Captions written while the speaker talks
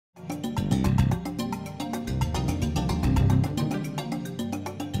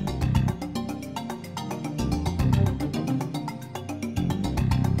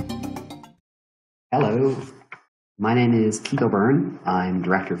Hello, my name is Keith O'Byrne. I'm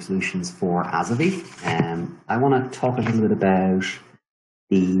Director of Solutions for Azavi. I want to talk a little bit about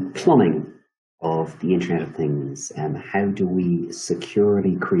the plumbing of the Internet of Things and how do we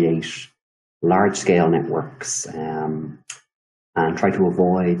securely create large-scale networks and try to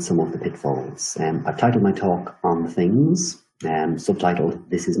avoid some of the pitfalls. I've titled my talk On Things, subtitled,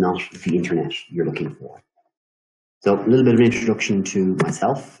 This is Not the Internet You're Looking For. So a little bit of an introduction to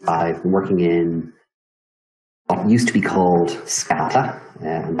myself. I've been working in what used to be called SCADA,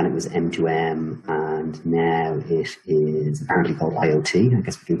 and then it was M2M, and now it is apparently called IoT. I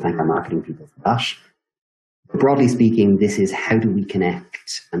guess we can thank our marketing people for that. But broadly speaking, this is how do we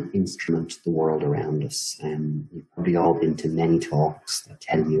connect and instrument the world around us. You've probably all been to many talks that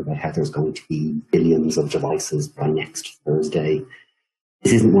tell you about how there's going to be billions of devices by next Thursday.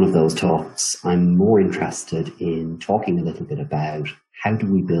 This isn't one of those talks. I'm more interested in talking a little bit about how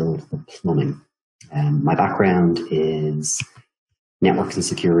do we build the plumbing. My background is networks and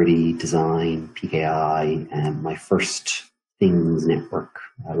security, design, PKI, and my first Things network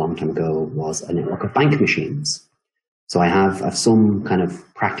a long time ago was a network of bank machines. So I have some kind of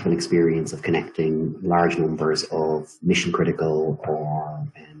practical experience of connecting large numbers of mission critical or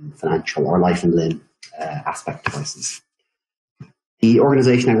financial or life and limb aspect devices. The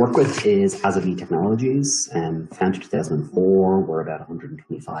organization I work with is Azavi Technologies, founded in 2004. We're about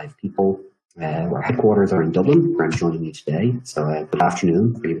 125 people. Our headquarters are in Dublin, where I'm joining you today. So good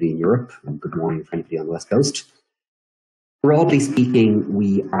afternoon for anybody in Europe, and good morning for anybody on the West Coast. Broadly speaking,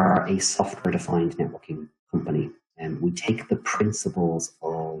 we are a software-defined networking company, and we take the principles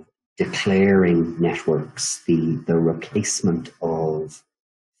of declaring networks, the replacement of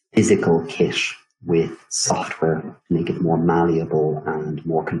physical kit with software to make it more malleable and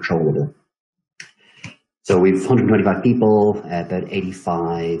more controllable. So we've 125 people, about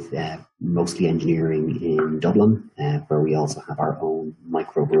 85, mostly engineering in Dublin, where we also have our own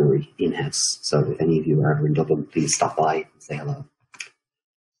microbrewery in-house. So if any of you are ever in Dublin, please stop by and say hello.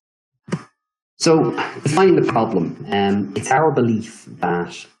 So defining the problem, it's our belief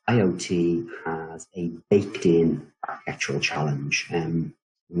that IoT has a baked-in architectural challenge. When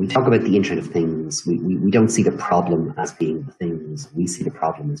we talk about the Internet of Things, we don't see the problem as being the things. We see the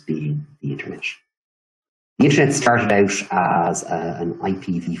problem as being the Internet. The Internet started out as an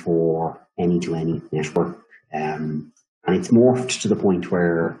IPv4 any-to-any network, and it's morphed to the point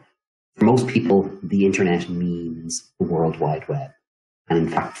where, for most people, the Internet means the World Wide Web. And in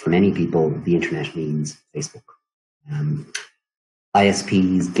fact, for many people, the Internet means Facebook.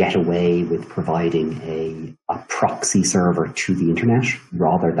 ISPs get away with providing a proxy server to the Internet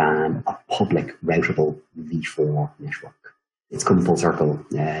rather than a public routable v4 network. It's come full circle.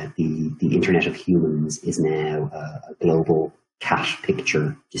 The Internet of Humans is now a global cat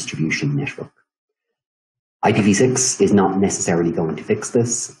picture distribution network. IPv6 is not necessarily going to fix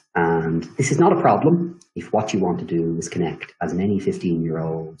this, and this is not a problem if what you want to do is connect as many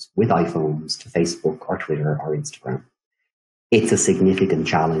 15-year-olds with iPhones to Facebook or Twitter or Instagram. It's a significant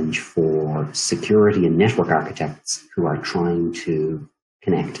challenge for security and network architects who are trying to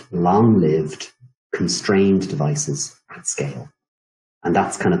connect long-lived, constrained devices at scale. And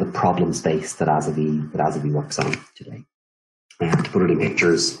that's kind of the problem space that Azavi works on today. To put it in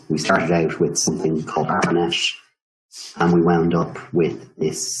pictures, we started out with something called ARPANET, and we wound up with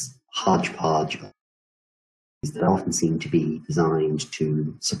this hodgepodge of things that often seem to be designed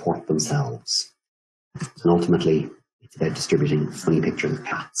to support themselves. And ultimately, it's about distributing funny pictures of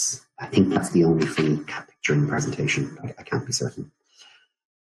cats. I think that's the only funny cat picture in the presentation. I can't be certain.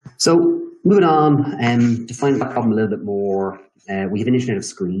 So moving on, define that problem a little bit more. We have an Internet of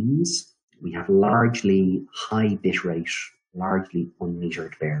Screens. We have largely high bit rate, largely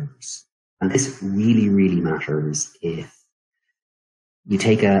unmetered bearers. And this really, really matters if you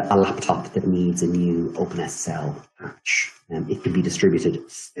take a laptop that needs a new OpenSSL patch. It can be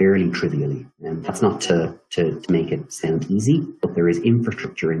distributed fairly trivially. That's not to make it sound easy, but there is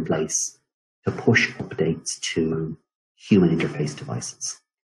infrastructure in place to push updates to human interface devices.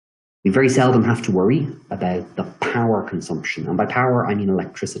 We very seldom have to worry about the power consumption. And by power, I mean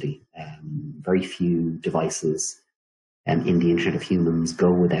electricity. Very few devices in the Internet of Humans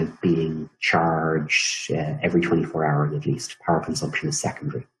go without being charged every 24 hours at least. Power consumption is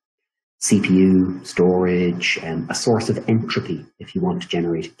secondary. CPU, storage, a source of entropy if you want to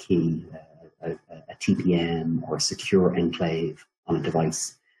generate a key, a TPM or a secure enclave on a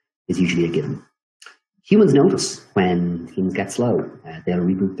device is usually a given. Humans notice when things get slow. They'll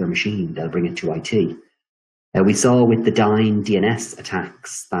reboot their machine. They'll bring it to IT. We saw with the Dyn DNS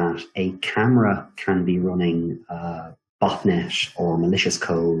attacks that a camera can be running botnet or malicious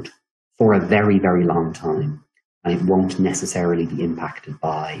code for a very, very long time, and it won't necessarily be impacted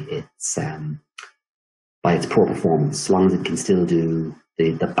by its poor performance. As long as it can still do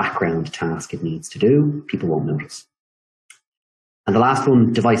the background task it needs to do, people won't notice. And the last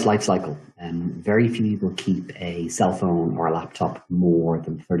one, device lifecycle. Very few people keep a cell phone or a laptop more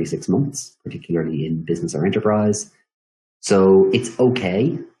than 36 months, particularly in business or enterprise. So it's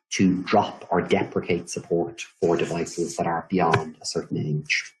okay to drop or deprecate support for devices that are beyond a certain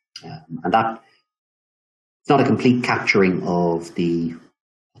age. And that it's not a complete capturing of the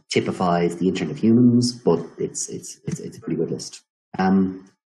typifies the Internet of Humans, but it's a pretty good list. In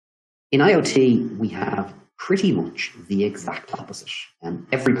IoT, we have pretty much the exact opposite.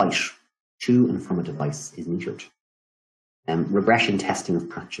 Every byte to and from a device is metered. Regression testing of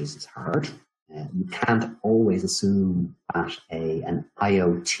patches is hard. You can't always assume that an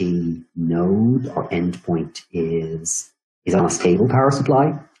IoT node or endpoint is on a stable power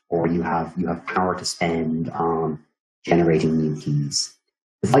supply, or you have power to spend on generating new keys.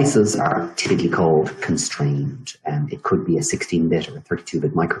 Devices are typically called constrained. It could be a 16-bit or a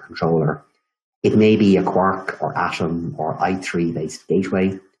 32-bit microcontroller. It may be a Quark or Atom or i3-based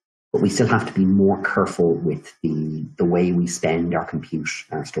gateway, but we still have to be more careful with the way we spend our compute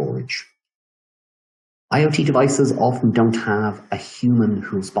and our storage. IoT devices often don't have a human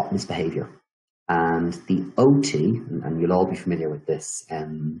who will spot misbehavior. And the OT, and you'll all be familiar with this,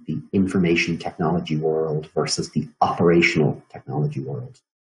 the information technology world versus the operational technology world.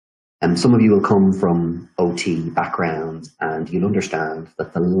 Some of you will come from OT backgrounds and you'll understand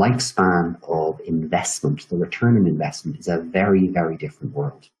that the lifespan of investment, the return on investment, is a very, very different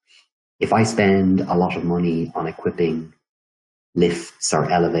world. If I spend a lot of money on equipping lifts or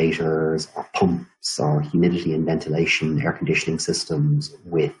elevators or pumps or humidity and ventilation, air conditioning systems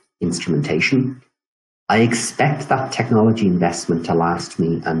with instrumentation, I expect that technology investment to last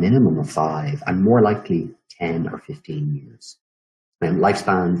me a minimum of 5 and more likely 10 or 15 years.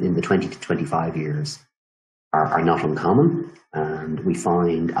 Lifespans in the 20 to 25 years are not uncommon, and we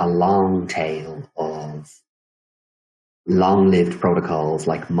find a long tail of long-lived protocols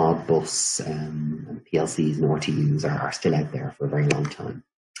like Modbus and PLCs and RTUs are still out there for a very long time.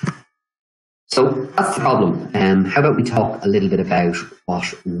 So that's the problem. How about we talk a little bit about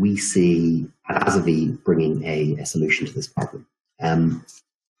what we see at Azavi bringing a solution to this problem.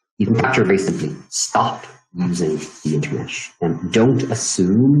 You can capture it very simply. Stop using the internet. Don't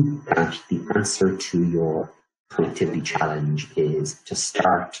assume that the answer to your connectivity challenge is to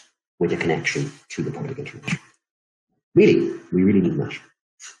start with a connection to the public internet. Really, we really need that.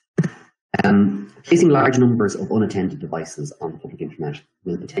 Placing large numbers of unattended devices on the public internet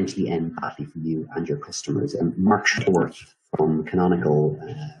will potentially end badly for you and your customers. Mark Shuttleworth from Canonical,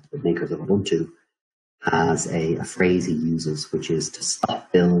 the makers of Ubuntu, has a phrase he uses, which is to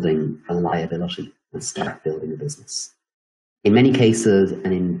stop building reliability and start building a business. In many cases,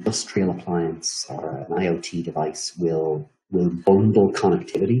 an industrial appliance or an IoT device will bundle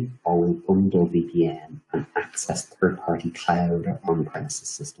connectivity or will bundle VPN and access third-party cloud or on-premises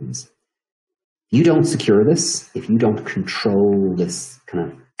systems. If you don't secure this, if you don't control this kind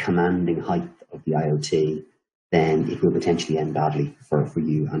of commanding height of the IoT, then it will potentially end badly for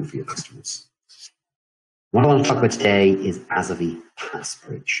you and for your customers. What I want to talk about today is Azavi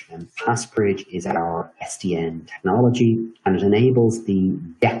Passbridge. And Passbridge is our SDN technology, and it enables the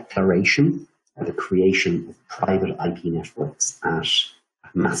declaration or the creation of private IP networks at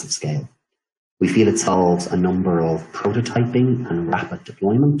massive scale. We feel it solves a number of prototyping and rapid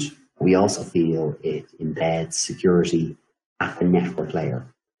deployment. We also feel it embeds security at the network layer.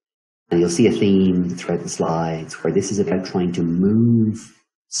 And you'll see a theme throughout the slides where this is about trying to move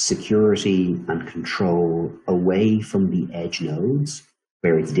security and control away from the edge nodes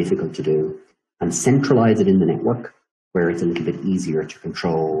where it's difficult to do and centralize it in the network where it's a little bit easier to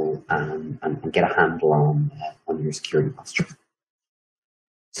control and get a handle on your security posture.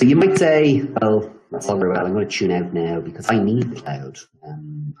 So you might say, well, that's all very well. I'm going to tune out now because I need the cloud.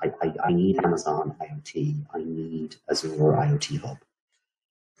 I need Amazon IoT. I need Azure IoT Hub.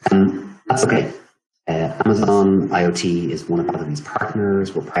 That's okay. Amazon IoT is one of Azavi's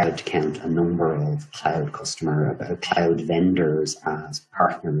partners. We're proud to count a number of cloud vendors as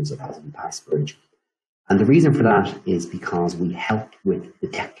partners of Azavi Passbridge. And the reason for that is because we help with the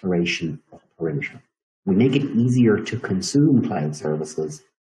declaration of perimeter. We make it easier to consume cloud services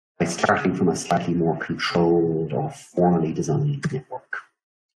by starting from a slightly more controlled or formally designed network.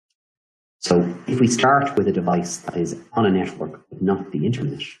 So if we start with a device that is on a network but not the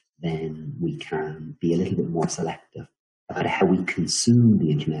internet, then we can be a little bit more selective about how we consume the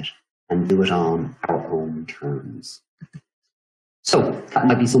internet and do it on our own terms. So that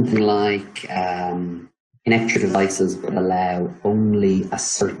might be something like connect your devices but allow only a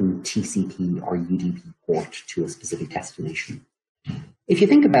certain TCP or UDP port to a specific destination. If you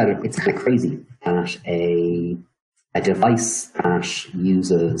think about it, it's kind of crazy that a device that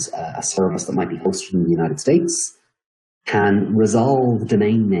uses a service that might be hosted in the United States can resolve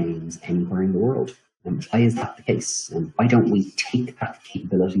domain names anywhere in the world. And why is that the case? And why don't we take that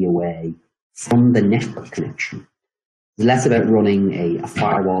capability away from the network connection? It's less about running a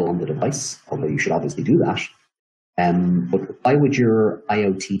firewall on the device, although you should obviously do that. But why would your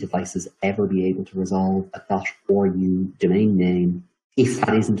IoT devices ever be able to resolve a .ru domain name if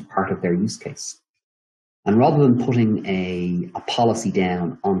that isn't part of their use case? And rather than putting a policy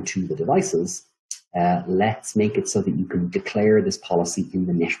down onto the devices, let's make it so that you can declare this policy in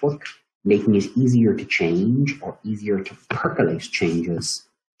the network, making it easier to change or easier to percolate changes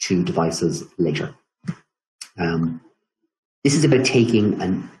to devices later. This is about taking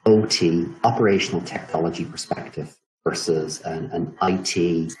an OT, operational technology perspective, versus an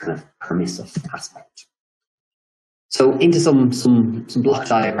IT kind of permissive aspect. So into some block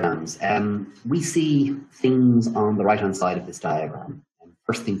diagrams. We see things on the right-hand side of this diagram.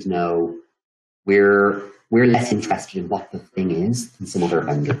 First thing to know, we're less interested in what the thing is than some other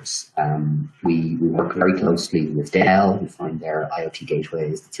vendors. We work very closely with Dell. We find their IoT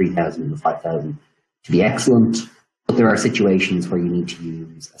gateways, the 3000 and the 5000, to be excellent. But there are situations where you need to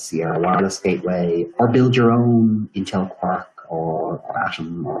use a Sierra Wireless gateway or build your own Intel Quark or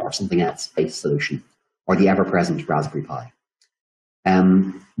Atom or something else based solution, or the ever-present Raspberry Pi.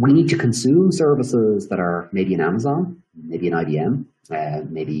 We need to consume services that are maybe in Amazon, maybe in IBM,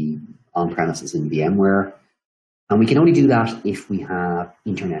 maybe on-premises in VMware, and we can only do that if we have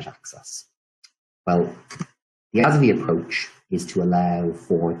internet access. Well, the ASV approach is to allow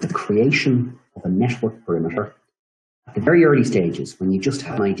for the creation of a network perimeter at the very early stages when you just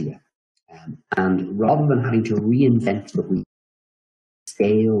have an idea. And rather than having to reinvent the wheel,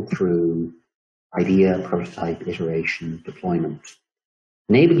 scale through idea, prototype, iteration, deployment,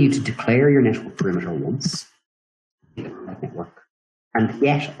 enable you to declare your network perimeter once, network, and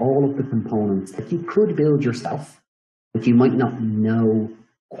get all of the components that you could build yourself, but you might not know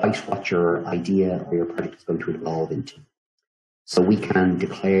quite what your idea or your project is going to evolve into. So we can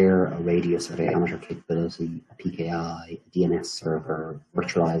declare a radius or diameter capability, a PKI, a DNS server,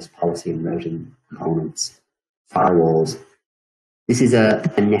 virtualized policy and routing components, firewalls. This is a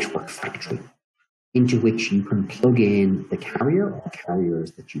network factory into which you can plug in the carrier or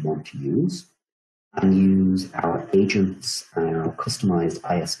carriers that you want to use and use our agents and our customized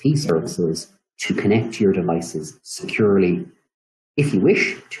ISP services to connect your devices securely, if you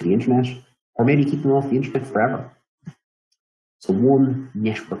wish, to the internet, or maybe keep them off the internet forever. So one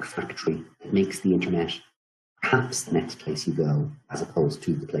network factory that makes the internet perhaps the next place you go, as opposed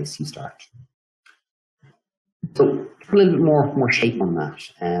to the place you start. So a little bit more shape on that.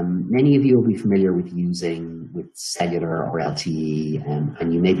 Many of you will be familiar with cellular or LTE,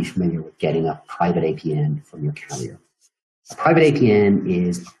 and you may be familiar with getting a private APN from your carrier. A private APN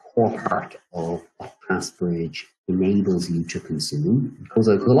is a core part of what Passbridge enables you to consume. It goes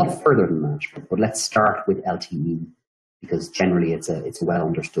a lot further than that, but let's start with LTE, because generally it's a well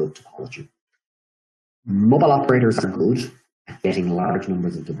understood topology. Mobile operators are good at getting large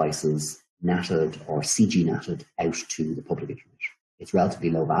numbers of devices natted or CG natted out to the public internet. It's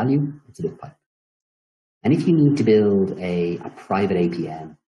relatively low value, it's a big pipe. And if you need to build a private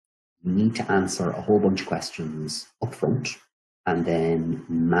APN, you need to answer a whole bunch of questions upfront and then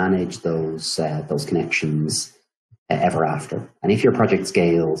manage those connections ever after. And if your project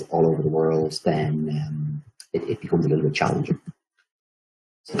scales all over the world, then it becomes a little bit challenging.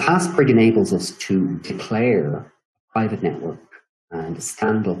 So Passbridge enables us to declare a private network and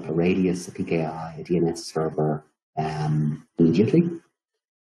stand up a radius, a PKI, a DNS server immediately.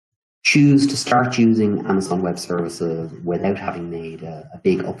 Choose to start using Amazon Web Services without having made a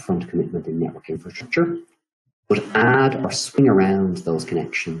big upfront commitment in network infrastructure, but add or swing around those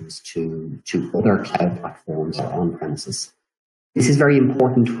connections to other cloud platforms or on-premises. This is very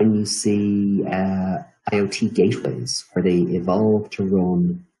important when you see IoT gateways, where they evolve to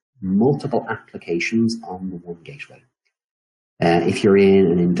run multiple applications on the one gateway. If you're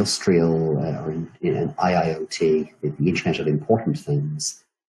in an industrial or in an IIoT, the Internet of Important Things,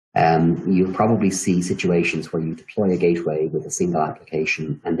 you'll probably see situations where you deploy a gateway with a single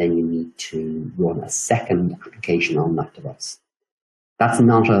application and then you need to run a second application on that device. That's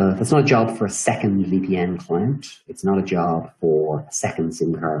not a job for a second VPN client. It's not a job for a second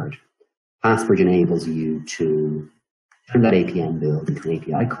SIM card. Passbridge enables you to turn that APN build into an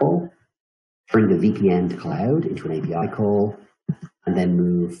API call, turn the VPN to cloud into an API call, and then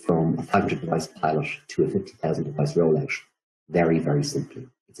move from a 500 device pilot to a 50,000 device rollout very, very simply.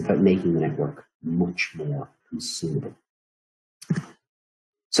 It's about making the network much more consumable.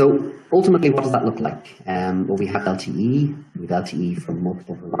 So ultimately, what does that look like? Well, we have LTE. We have LTE from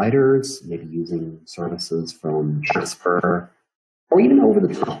multiple providers, maybe using services from Jasper, or even over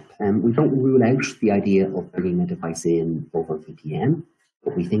the top. We don't rule out the idea of bringing a device in over VPN,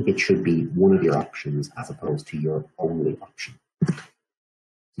 but we think it should be one of your options as opposed to your only option.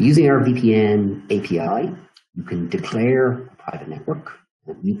 Using our VPN API, you can declare a private network.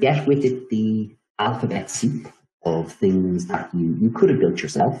 You get with it the alphabet soup of things that you could have built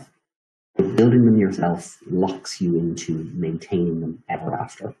yourself, but building them yourself locks you into maintaining them ever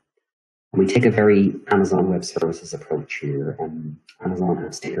after. And we take a very Amazon Web Services approach here. Amazon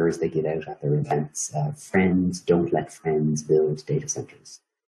have stickers they give out at their events. Friends don't let friends build data centers.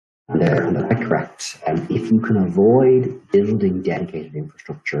 And they're quite correct. If you can avoid building dedicated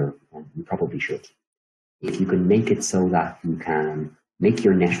infrastructure, you probably should. If you can make it so that you can make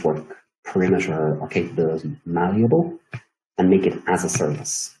your network perimeter or capability malleable and make it as a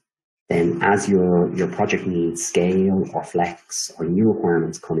service, then as your project needs scale or flex or new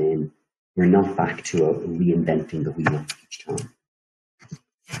requirements come in, you're not back to reinventing the wheel each time.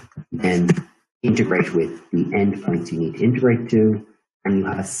 Then integrate with the endpoints you need to integrate to, and you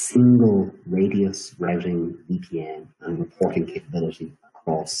have a single radius routing VPN and reporting capability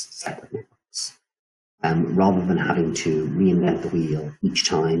across separate networks. Rather than having to reinvent the wheel each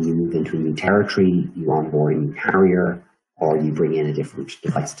time you move into a new territory, you onboard a new carrier, or you bring in a different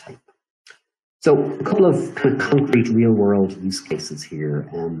device type. So a couple of kind of concrete real-world use cases here.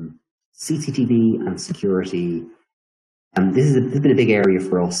 CCTV and security. This has been a big area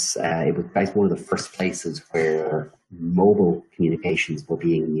for us. It was one of the first places where mobile communications were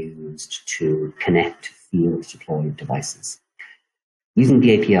being used to connect field-deployed devices. Using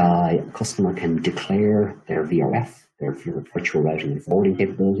the API, a customer can declare their VRF, their virtual routing and forwarding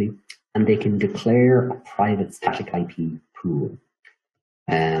capability, and they can declare a private static IP pool.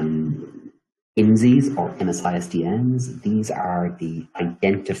 IMSIs or MSISDNs, these are the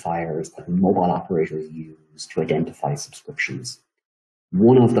identifiers that mobile operators use to identify subscriptions.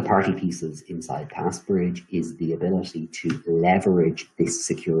 One of the party pieces inside PassBridge is the ability to leverage this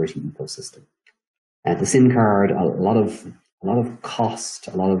security ecosystem. The SIM card, a lot of cost,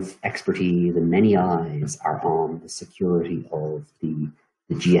 a lot of expertise, and many eyes are on the security of the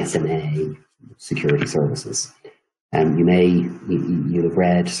GSMA security services. You'll have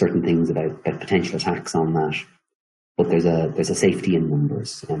read certain things about potential attacks on that, but there's a safety in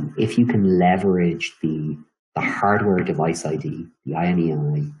numbers. If you can leverage the hardware device ID, the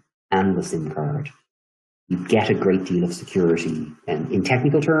IMEI, and the SIM card, you get a great deal of security, in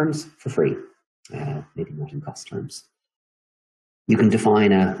technical terms, for free, maybe not in cost terms. You can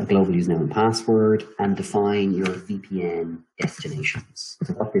define a global username and password and define your VPN destinations.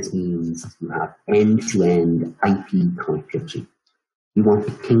 So what this means is you have end-to-end IP connectivity. You want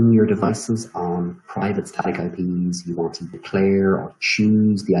to ping your devices on private static IPs. You want to declare or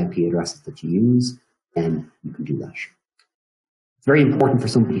choose the IP addresses that you use, then you can do that. It's very important for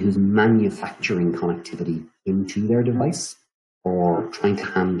somebody who's manufacturing connectivity into their device or trying to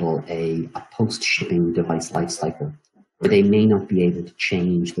handle a post-shipping device lifecycle, where they may not be able to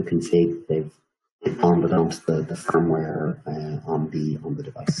change the config they've bonded onto the firmware on the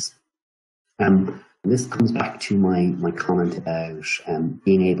device. This comes back to my comment about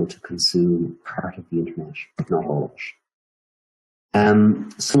being able to consume part of the internet, but not all of it.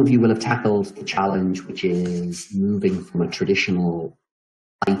 Some of you will have tackled the challenge, which is moving from a traditional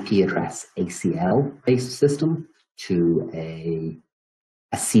IP address ACL-based system to a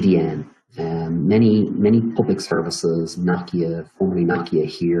CDN. Many public services, Nokia, formerly Nokia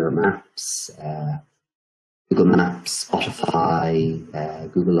here, Maps, Google Maps, Spotify,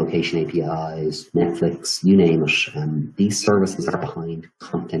 Google Location APIs, Netflix, you name it. These services are behind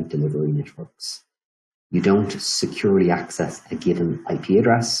content delivery networks. You don't securely access a given IP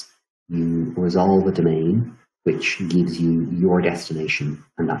address. You resolve a domain, which gives you your destination,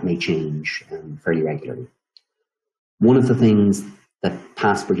 and that may change fairly regularly. One of the things that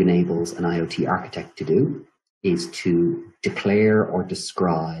PassBridge enables an IoT architect to do is to declare or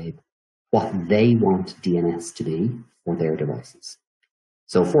describe what they want DNS to be for their devices.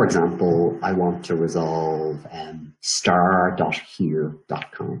 So for example, I want to resolve star.here.com.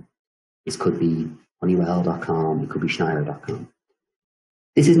 This could be honeywell.com, it could be schneider.com.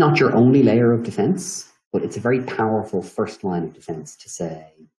 This is not your only layer of defense, but it's a very powerful first line of defense to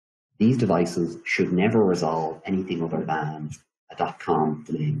say these devices should never resolve anything other than a .com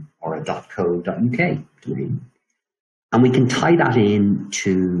domain or a .co.uk domain. And we can tie that in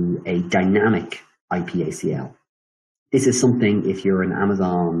to a dynamic IP-ACL. This is something, if you're an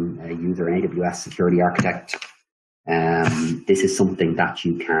Amazon user, an AWS security architect, this is something that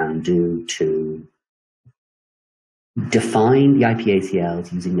you can do to define the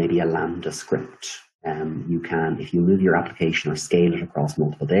IP-ACLs using maybe a Lambda script. You can, if you move your application or scale it across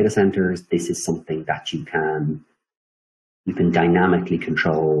multiple data centers, this is something that you can dynamically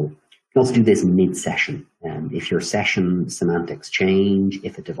control. You can also do this mid-session. If your session semantics change,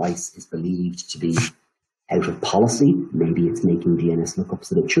 if a device is believed to be out of policy, maybe it's making DNS lookups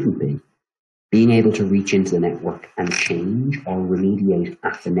that it shouldn't be, being able to reach into the network and change or remediate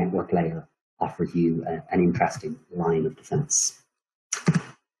at the network layer offers you an interesting line of defense.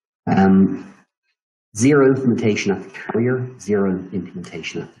 Zero implementation at the carrier, zero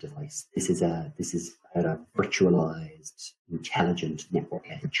implementation at the device. This is a virtualized, intelligent network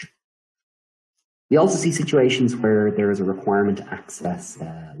edge. We also see situations where there is a requirement to access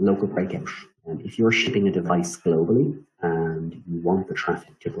local breakout. If you're shipping a device globally and you want the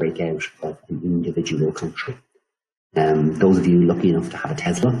traffic to break out of an individual country, those of you lucky enough to have a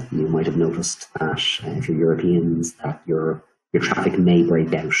Tesla, you might have noticed that if you're Europeans, that your traffic may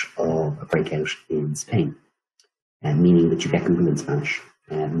break out of a breakout in Spain, meaning that you get Google in Spanish,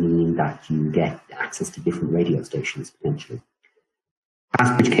 meaning that you get access to different radio stations potentially.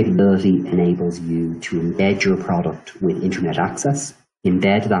 Fast-bridge capability enables you to embed your product with internet access,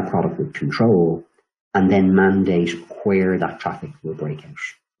 embed that product with control, and then mandate where that traffic will break out.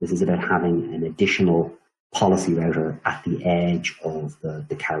 This is about having an additional policy router at the edge of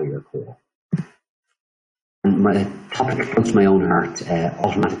the carrier core. And my topic that comes to my own heart,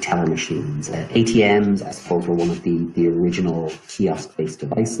 automatic teller machines. ATMs, I suppose, were one of the original kiosk-based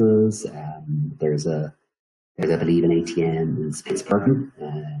devices. There's I believe, an ATM in Spitsbergen,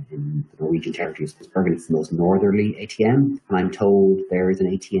 in the Norwegian territory of Spitsbergen. It's the most northerly ATM. And I'm told there is an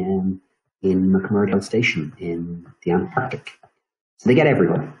ATM in McMurdo Station in the Antarctic. So they get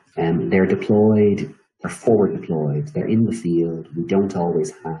everywhere. They're deployed, they're forward deployed, they're in the field. We don't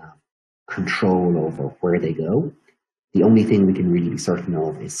always have control over where they go. The only thing we can really be certain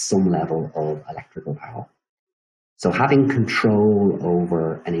of is some level of electrical power. So having control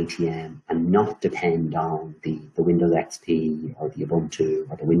over an ATM and not depend on the Windows XP or the Ubuntu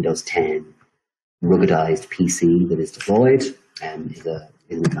or the Windows 10 ruggedized PC that is deployed is an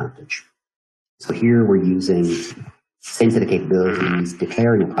advantage. So here we're using same set of capabilities,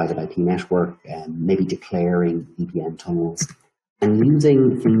 declaring a private IP network, maybe declaring VPN tunnels, and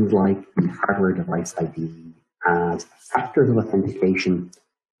using things like the hardware device ID as factors of authentication,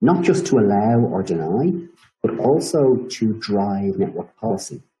 not just to allow or deny, but also to drive network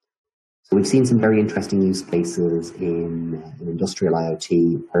policy. So we've seen some very interesting use cases in industrial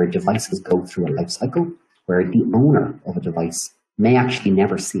IoT where devices go through a life cycle where the owner of a device may actually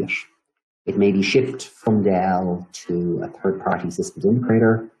never see it. It may be shipped from Dell to a third-party systems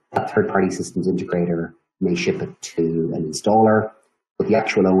integrator. That third-party systems integrator may ship it to an installer, but the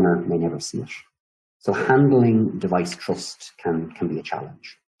actual owner may never see it. So handling device trust can be a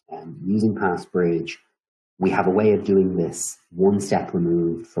challenge. Using Passbridge, we have a way of doing this one step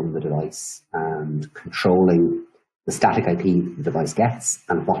removed from the device and controlling the static IP the device gets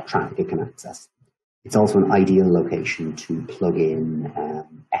and what traffic it can access. It's also an ideal location to plug in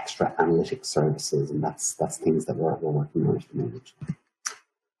extra analytics services, and that's things that we're working on at the moment.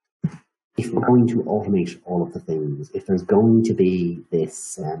 If we're going to automate all of the things, if there's going to be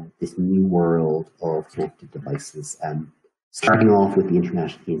this new world of connected devices, starting off with the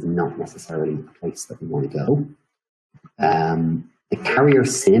internet is not necessarily a place that we want to go. The carrier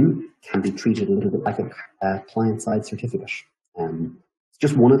SIM can be treated a little bit like a client-side certificate. It's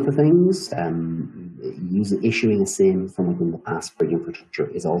just one of the things. Issuing a SIM from within the Passbridge infrastructure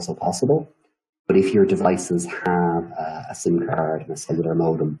is also possible. But if your devices have a SIM card and a cellular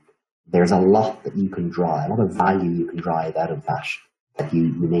modem, there's a lot that you can drive, a lot of value you can drive out of that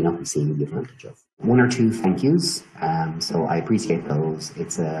you may not be seeing the advantage of. One or two thank yous, so I appreciate those.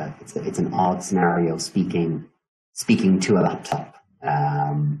 It's an odd scenario speaking to a laptop.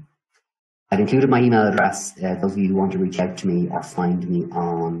 I've included my email address. Those of you who want to reach out to me or find me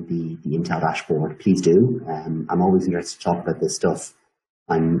on the Intel dashboard, please do. I'm always interested to talk about this stuff.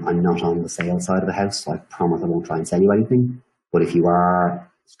 I'm not on the sales side of the house, so I promise I won't try and sell you anything. But if you are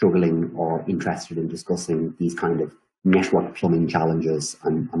struggling or interested in discussing these kind of network plumbing challenges,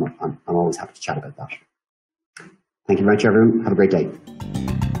 I'm always happy to chat about that. Thank you very much, everyone. Have a great day.